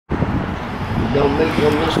Don't make no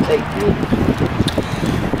mistake, dude.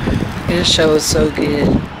 This show is so good.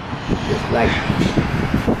 Just like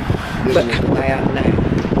but out now.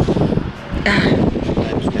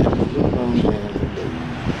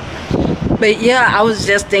 But yeah, I was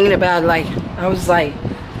just thinking about I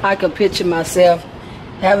could picture myself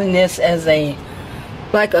having this as a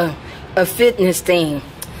fitness thing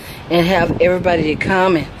and have everybody to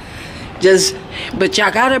come and just, but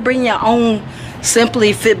y'all gotta bring your own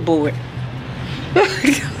Simply Fit board.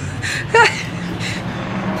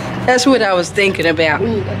 That's what I was thinking about.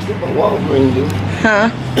 You got to go to Walgreens, dude. Huh?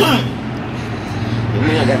 You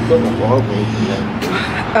mean I got to go to Walgreens?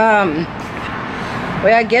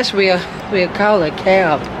 Well, I guess we'll call a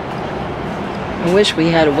cab. I wish we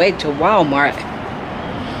had to wait till Walmart.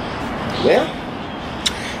 Well,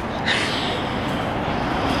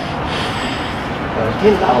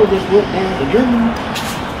 $10 just went down to Germany.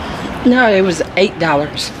 No, it was $8.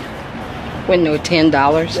 Wasn't no $10.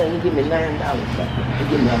 Then you give me $9 back. You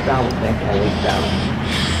give me $1 back out of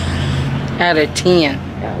 $8. Out of 10.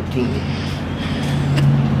 Out of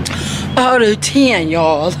 10. Out of 10,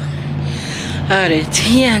 y'all. Out of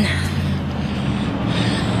 10.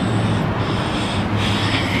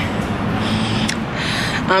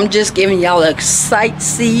 I'm just giving y'all a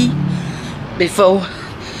sightsee before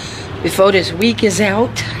this week is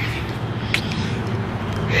out.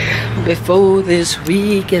 Before this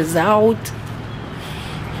week is out.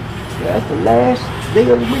 That's the last day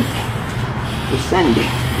of the week. It's Sunday.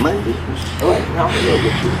 Monday.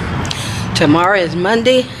 Tomorrow is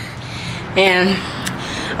Monday. And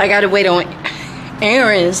I gotta wait on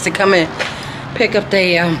errands to come and pick up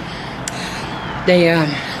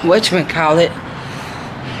whatchamacallit,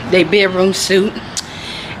 their bedroom suit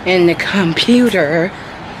and the computer.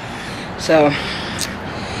 So,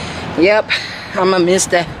 yep, I'm gonna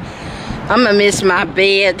miss my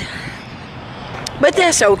bed, but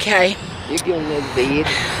that's okay. You get another bed.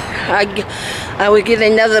 I will get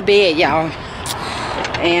another bed, y'all,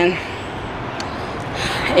 and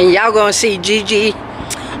y'all gonna see Gigi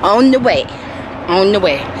on the way. I'm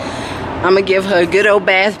gonna give her a good old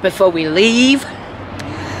bath before we leave,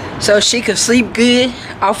 so she can sleep good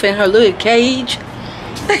off in her little cage.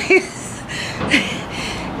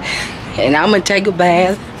 And I'm gonna take a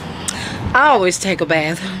bath. I always take a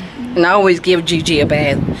bath, and I always give Gigi a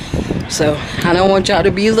bath. So I don't want y'all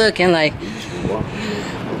to be looking like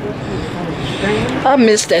I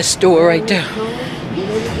missed that store right there.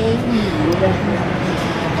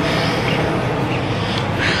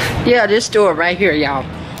 Yeah, this store right here, y'all.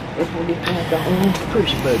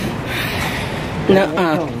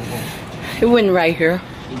 Nuh-uh. It wasn't right here.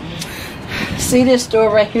 See this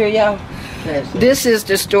store right here, y'all? This is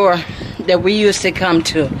the store that we used to come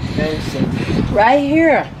to. Right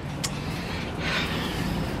here.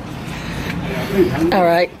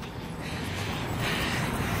 Alright.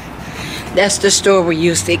 That's the store we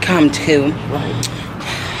used to come to. Right.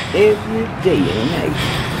 Every day and night.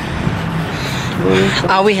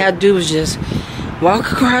 All we had to do was just walk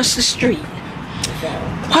across the street.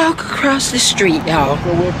 Walk across the street, y'all.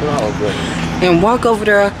 And walk over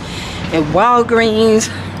there at Walgreens.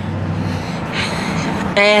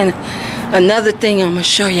 And another thing I'm gonna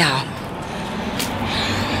show y'all.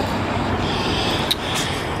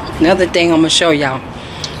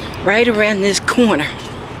 Right around this corner.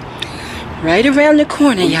 Right around the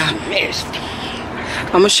corner, y'all.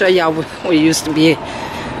 I'm gonna show y'all what used to be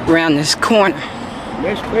around this corner.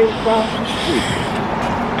 That's straight across the street.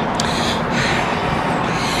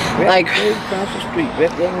 Right across the street,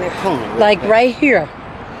 right there in that corner. Like right here.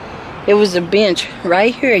 It was a bench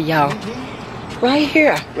right here, y'all. Right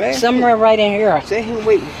here. Somewhere right in here.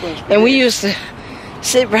 And we used to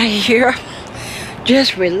sit right here,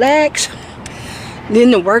 just relax. Then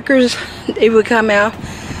the workers, they would come out.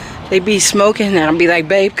 They'd be smoking, and I'd be like,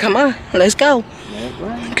 babe, come on, let's go.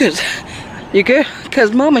 Cause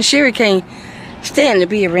Mama Sherry can't stand to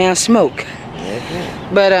be around smoke.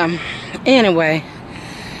 But anyway,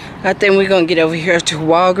 I think we're gonna get over here to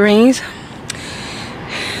Walgreens.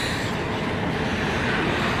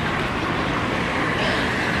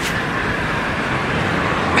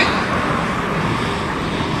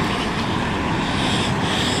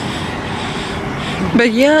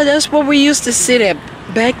 But yeah, that's what we used to sit at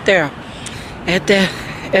back there at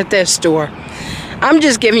that store. I'm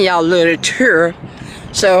just giving y'all a little tour,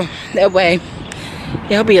 so that way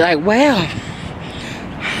y'all be like, wow.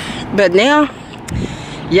 But now,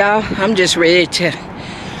 y'all, I'm just ready to,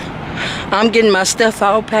 I'm getting my stuff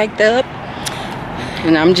all packed up,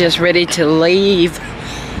 and I'm just ready to leave.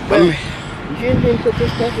 Well, you didn't put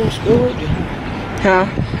this stuff in storage? Huh?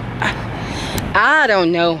 I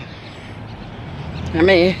don't know. I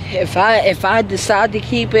mean, if I decide to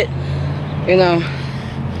keep it, you know.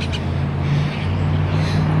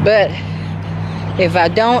 But if I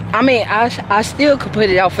don't, I mean, I still could put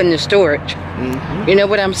it off in the storage. You know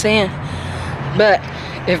what I'm saying? But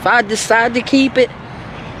if I decide to keep it,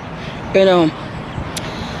 you know,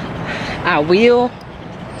 I will.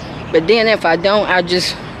 But then if I don't, I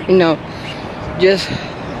just, you know, just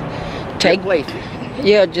take,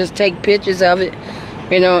 yeah, just take pictures of it,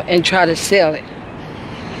 you know, and try to sell it.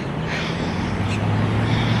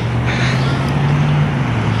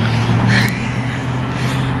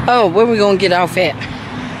 Oh, where we gonna get off at?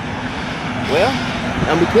 Well,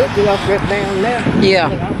 we could get off right down there. Yeah.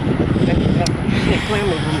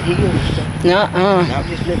 I'll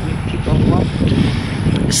just let you keep on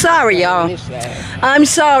walking. Sorry, y'all. I'm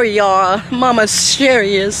sorry, y'all. Mama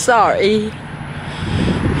Sherry is sorry.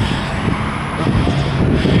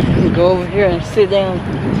 Go over here and sit down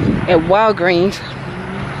at Walgreens.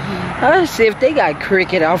 I'll see if they got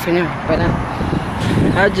cricket off in there, but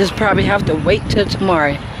I'll just probably have to wait till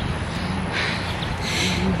tomorrow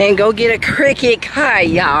and go get a cricket card,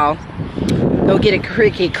 y'all. Go get a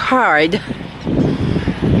cricket card.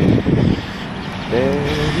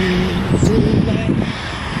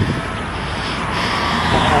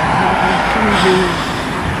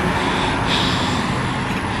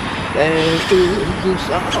 And do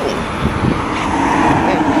something.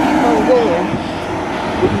 And keep on going.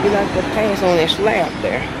 We can get out the pants on that slab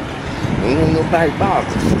there. Ain't gonna nobody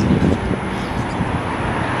bother.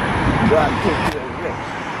 So I can take care of the rest.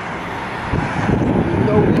 You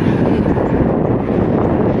know we did.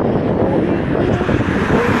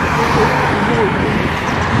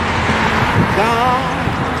 God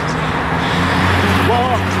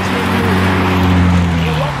walk to you.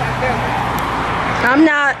 You walk out there. I'm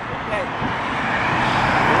not.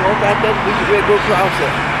 Walk out there, we can go across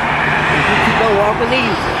it. You keep on walking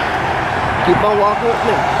easy. Keep on walking with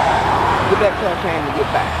me. Get back to our time to get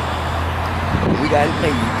back. We got it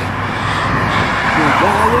made. We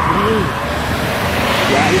got it made.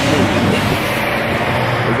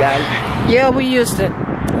 We got it made. Yeah, we used to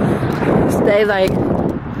stay like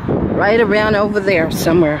right around over there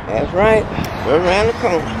somewhere. That's right. We're around the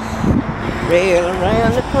corner. Right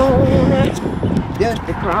around the corner. Just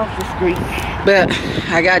across the street. But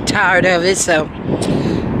I got tired of it, so.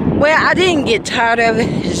 Well, I didn't get tired of it.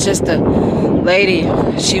 It's just the lady,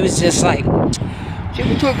 she was just like. She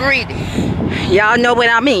was too greedy. Y'all know what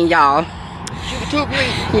I mean, y'all. She was too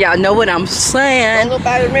greedy. Y'all know what I'm saying. Don't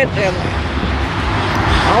nobody rent that land.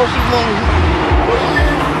 All she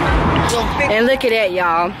wanted. And look at that,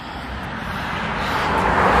 y'all.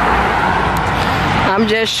 I'm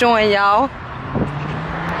just showing y'all.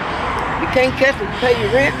 You can't catch them to pay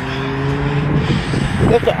your rent.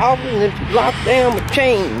 That's the office that's locked down with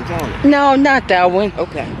chains on it. No, not that one.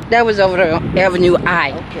 Okay. That was over the Avenue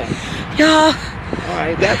I. Okay. Y'all.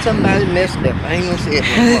 Alright, got somebody messed up. I ain't gonna say it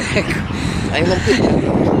no more. I ain't gonna put that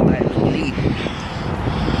on somebody to leave.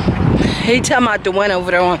 He talking about the one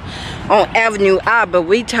over there on Avenue I, but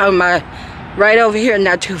we talking about right over here,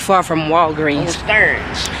 not too far from Walgreens. On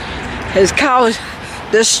Stearns. It's called,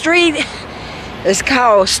 the street is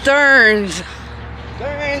called Stearns.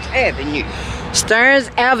 Stearns Avenue. Stearns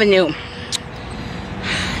Avenue.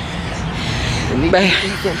 But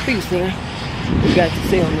some peace here. We got to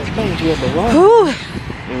sit on this bench here the wall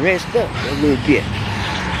and rest up a little bit.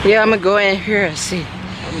 Yeah, I'm gonna go in here and see.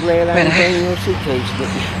 I'm glad I didn't bring your suitcase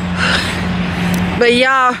with me. But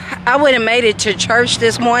y'all, I would have made it to church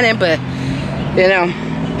this morning, but you know,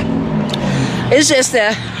 it's just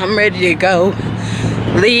that I'm ready to go,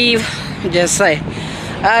 leave, just say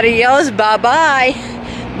adios, bye-bye,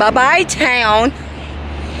 bye-bye town,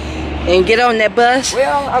 and get on that bus.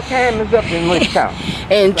 Well, our time is up in West Town.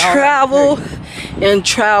 And travel,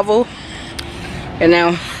 you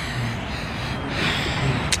know,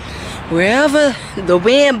 wherever the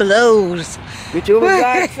wind blows. Whichever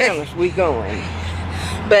God tells us, we going.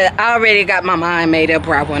 But I already got my mind made up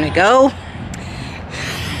where I want to go.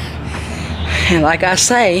 And like I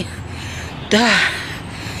say,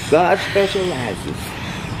 God specializes.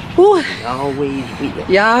 Woo. Always be there.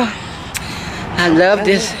 Y'all, I love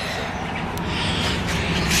this.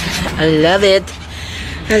 I love it.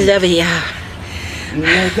 I love it, y'all. You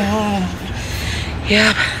know God.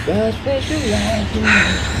 Yep. God specializes.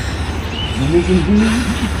 You can do.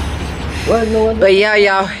 Well, no, but yeah,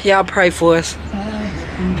 y'all pray for us.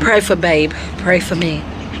 Pray for babe. Pray for me.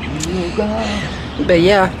 You know God. But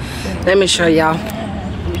yeah, let me show y'all.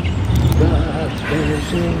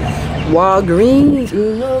 Walgreens.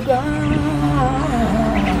 You know God.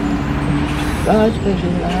 God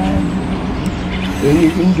specializes. And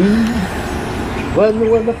you can do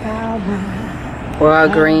Wasn't with the power.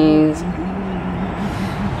 Walgreens.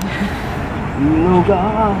 You know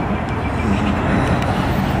God.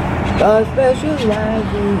 God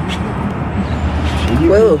specializing.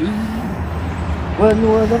 Whoa. Wasn't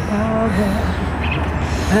with the power.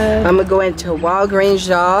 I'm gonna go into Walgreens,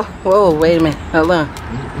 y'all. Whoa, wait a minute. Hold on.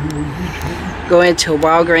 Go into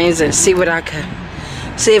Walgreens and see what I can.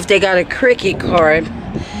 See if they got a cricket card.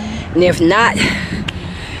 And if not,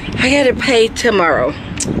 I gotta pay tomorrow.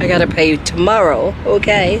 I gotta pay tomorrow,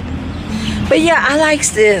 okay? But yeah, I like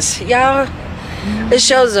this, y'all. It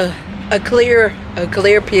shows a clear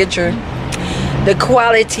picture. The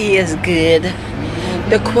quality is good.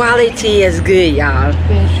 The quality is good, y'all.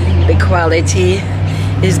 The quality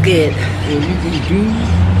is good.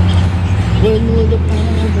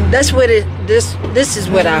 That's what it. This is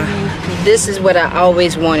what I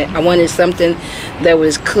always wanted. I wanted something that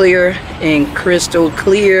was clear and crystal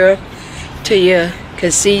clear to you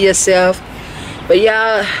could see yourself. But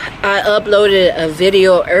y'all, I uploaded a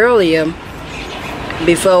video earlier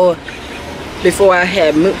before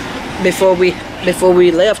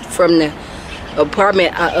we left from the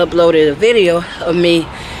apartment. I uploaded a video of me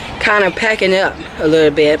kind of packing up a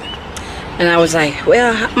little bit, and I was like,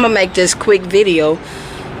 well, I'm gonna make this quick video,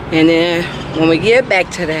 and then when we get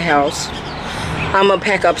back to the house, I'm gonna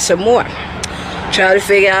pack up some more. Try to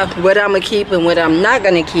figure out what I'm gonna keep and what I'm not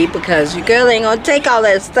gonna keep, because your girl ain't gonna take all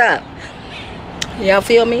that stuff. Y'all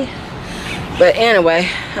feel me? But anyway,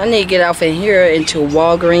 I need to get off in here into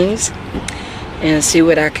Walgreens and see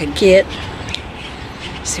what I could get.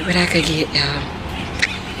 See what I could get, y'all.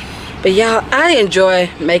 But y'all, I enjoy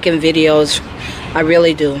making videos. I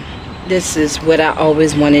really do. This is what I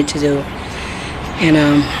always wanted to do. And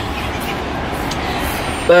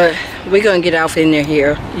but we're gonna get off in there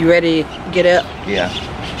here. You ready to get up? Yeah.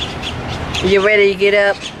 You ready to get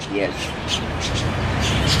up? Yes.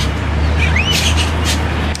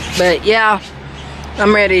 But yeah,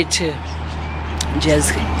 I'm ready to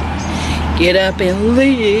just get up and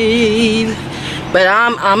leave. But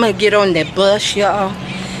I'm gonna get on that bus, y'all.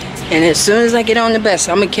 And as soon as I get on the bus,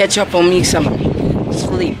 I'm gonna catch up on me some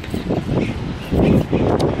sleep.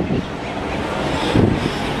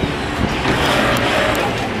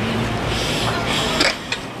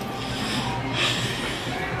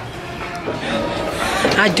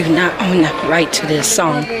 I do not own the right to this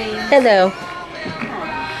song. Hello.